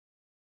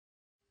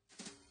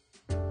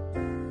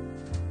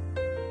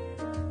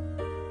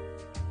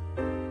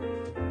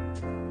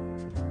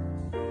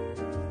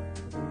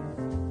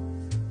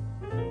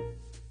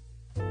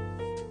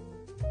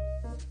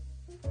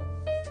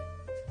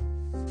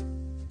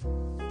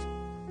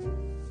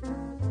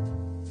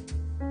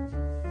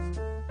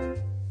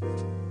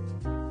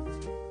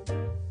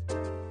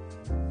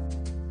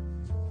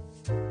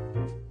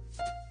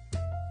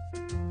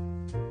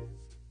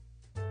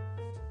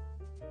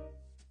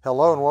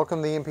Hello and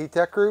welcome to the EMP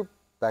Tech Group.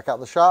 Back out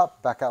in the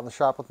shop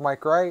with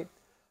Mike Wright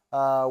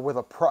with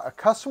a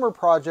customer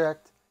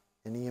project,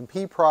 an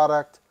EMP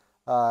product,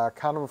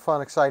 kind of a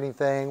fun, exciting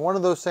thing. One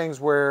of those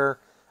things where,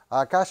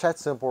 gosh,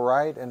 that's simple,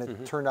 right? And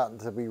it turned out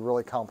to be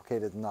really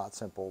complicated and not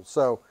simple.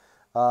 So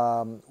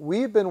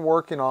we've been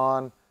working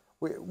on,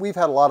 we've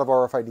had a lot of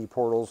RFID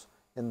portals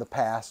in the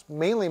past,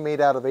 mainly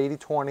made out of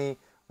 80/20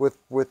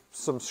 with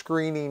some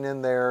screening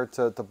in there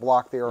to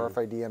block the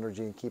RFID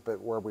energy and keep it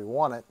where we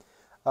want it.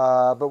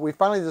 But we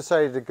finally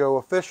decided to go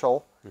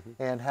official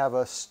and have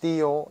a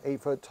steel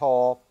 8-foot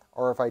tall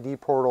RFID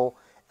portal.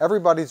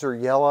 Everybody's are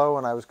yellow,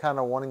 and I was kind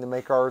of wanting to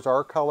make ours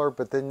our color,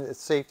 but then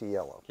it's safety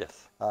yellow.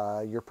 Yes.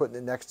 You're putting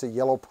it next to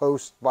yellow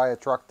post by a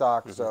truck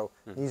dock, so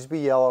it needs to be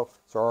yellow.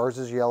 So ours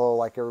is yellow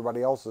like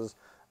everybody else's.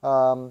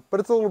 But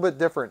it's a little bit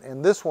different,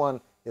 and this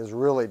one is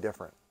really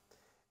different.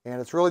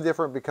 And it's really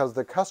different because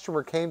the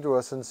customer came to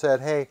us and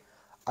said, hey,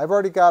 I've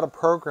already got a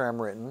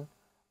program written.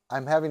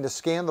 I'm having to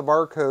scan the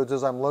barcodes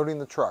as I'm loading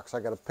the trucks. I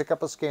got to pick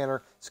up a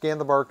scanner, scan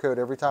the barcode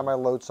every time I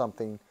load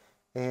something,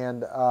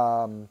 and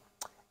I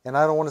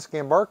don't want to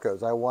scan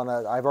barcodes.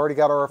 I've already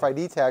got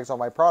RFID tags on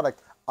my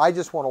product. I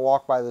just want to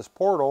walk by this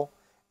portal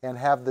and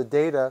have the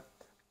data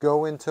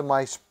go into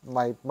my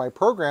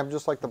program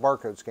just like the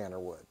barcode scanner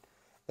would.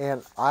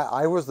 And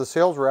I was the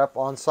sales rep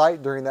on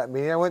site during that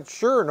meeting. I went,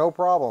 sure, no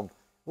problem.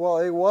 Well,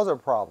 it was a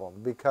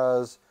problem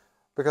because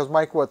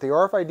Mike, what the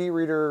RFID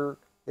reader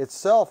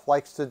itself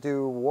likes to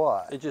do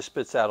what? It just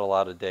spits out a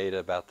lot of data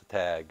about the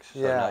tags. So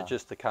Yeah. not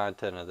just the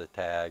content of the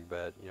tag,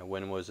 but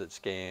when was it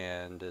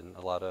scanned and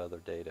a lot of other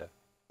data.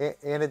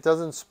 And it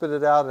doesn't spit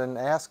it out in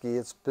ASCII,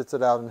 it spits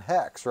it out in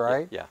hex,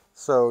 right? Yeah.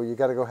 So you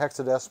got to go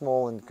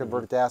hexadecimal and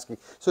convert it to ASCII.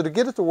 So to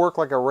get it to work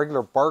like a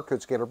regular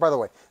barcode scanner, by the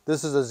way,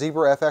 this is a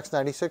Zebra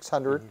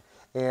FX9600,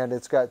 and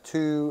it's got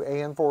two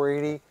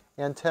AN480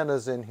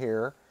 antennas in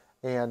here,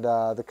 and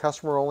the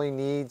customer only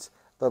needs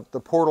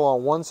the portal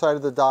on one side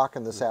of the dock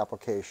in this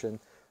application,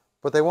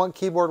 but they want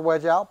keyboard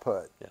wedge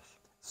output. Yes.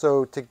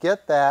 So to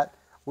get that,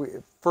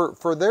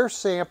 for their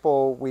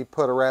sample, we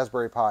put a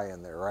Raspberry Pi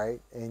in there,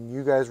 right? And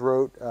you guys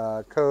wrote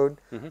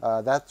code.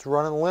 That's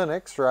running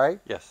Linux, right?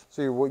 Yes.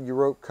 So you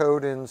wrote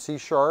code in C#.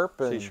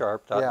 And,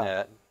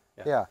 C#.net.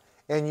 Yeah.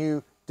 And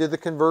you did the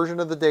conversion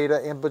of the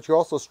data, but you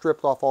also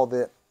stripped off all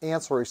the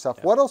ancillary stuff.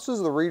 Yeah. What else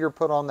does the reader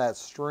put on that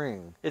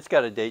string? It's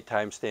got a date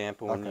time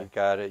stamp, and when you've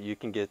got it, you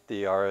can get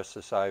the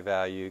RSSI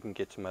value, you can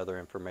get some other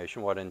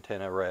information, what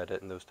antenna read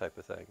it, and those type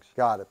of things.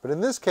 Got it. But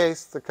in this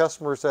case, the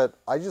customer said,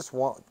 I just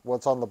want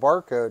what's on the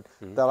barcode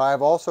that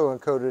I've also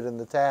encoded in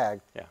the tag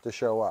to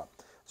show up.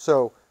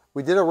 So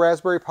we did a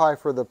Raspberry Pi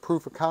for the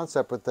proof of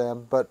concept with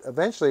them, but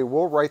eventually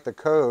we'll write the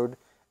code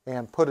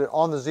and put it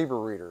on the Zebra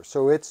reader.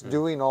 So it's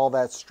doing all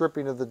that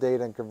stripping of the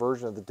data and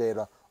conversion of the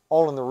data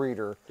all in the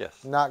reader,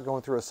 not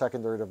going through a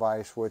secondary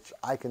device, which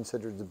I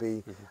consider to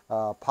be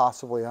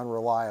possibly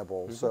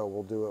unreliable. So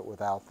we'll do it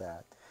without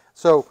that.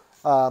 So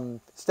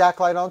stack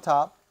light on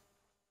top,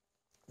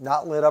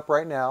 not lit up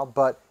right now,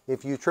 but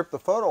if you trip the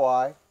photo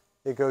eye,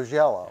 it goes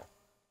yellow.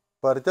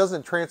 But it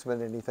doesn't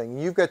transmit anything.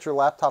 You've got your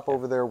laptop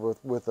over there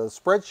with a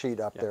spreadsheet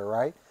up there,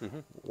 right?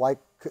 Like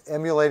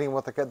emulating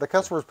what the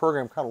customer's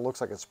program kind of looks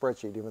like a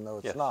spreadsheet, even though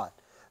it's not.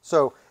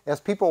 So as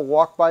people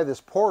walk by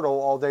this portal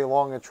all day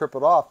long and trip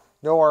it off,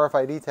 no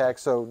RFID tag,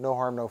 so no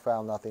harm, no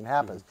foul, nothing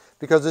happens.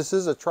 Because this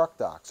is a truck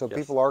dock, so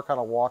people are kind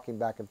of walking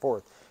back and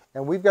forth.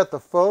 And we've got the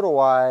photo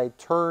eye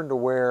turned to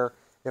where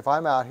if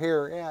I'm out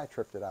here, I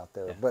tripped it out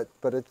there, but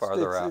it's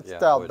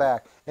dialed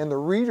back. And the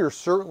reader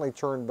certainly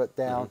turned but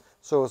down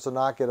so as to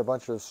not get a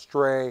bunch of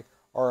stray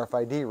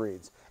RFID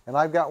reads. And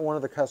I've got one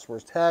of the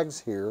customer's tags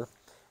here,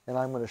 and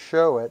I'm going to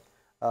show it.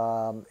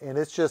 And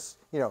it's just,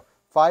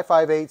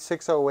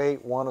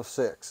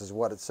 558-608-106 is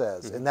what it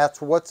says. And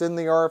that's what's in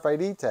the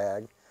RFID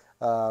tag.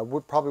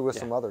 Probably with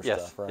some other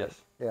stuff, right?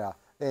 Yes. Yeah.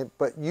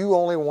 But you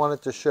only want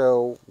it to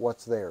show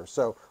what's there.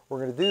 So we're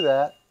going to do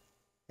that,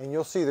 and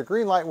you'll see the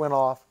green light went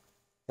off,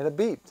 and it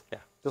beeped,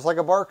 just like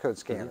a barcode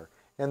scanner.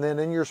 And then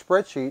in your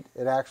spreadsheet,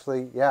 it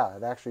actually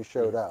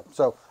showed up.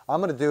 So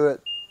I'm going to do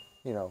it,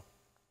 3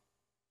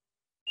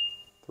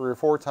 or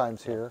 4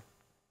 times here,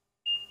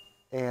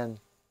 and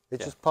it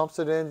just pumps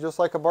it in just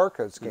like a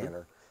barcode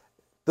scanner.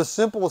 The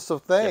simplest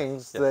of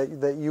things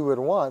that you would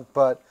want,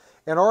 but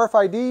an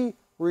RFID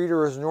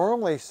reader is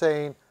normally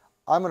saying,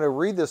 I'm going to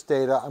read this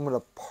data, I'm going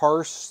to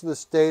parse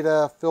this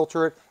data,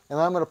 filter it, and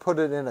I'm going to put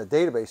it in a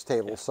database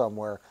table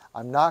somewhere.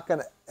 I'm not going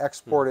to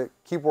export it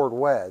keyboard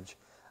wedge.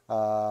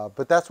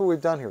 But that's what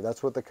we've done here.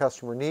 That's what the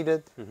customer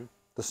needed.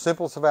 The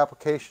simplest of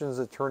applications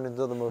that turned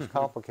into the most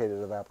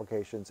complicated of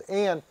applications.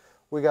 And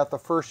we got the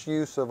first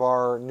use of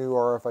our new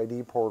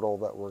RFID portal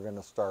that we're going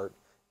to start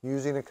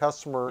using in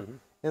customer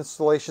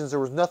installations. There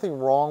was nothing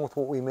wrong with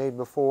what we made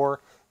before.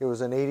 It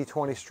was an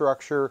 80/20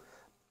 structure.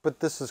 But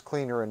this is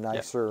cleaner and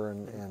nicer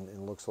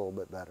and looks a little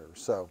bit better.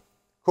 So,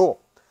 cool.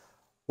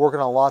 Working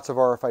on lots of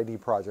RFID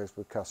projects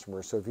with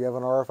customers. So if you have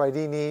an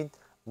RFID need,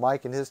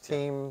 Mike and his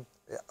team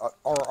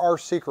are our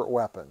secret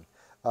weapon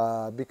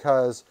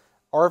because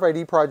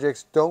RFID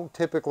projects don't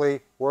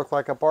typically work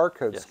like a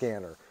barcode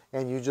scanner,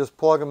 and you just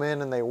plug them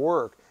in and they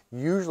work.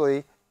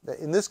 Usually,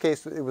 in this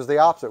case, it was the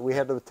opposite. We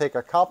had to take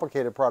a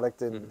complicated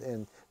product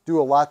and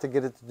do a lot to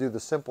get it to do the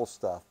simple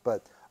stuff.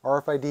 But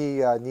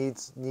RFID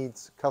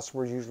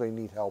customers usually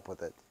need help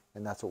with it,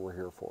 and that's what we're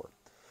here for.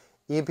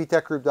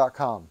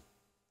 EMPTechGroup.com,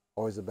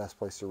 always the best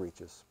place to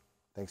reach us.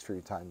 Thanks for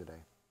your time today.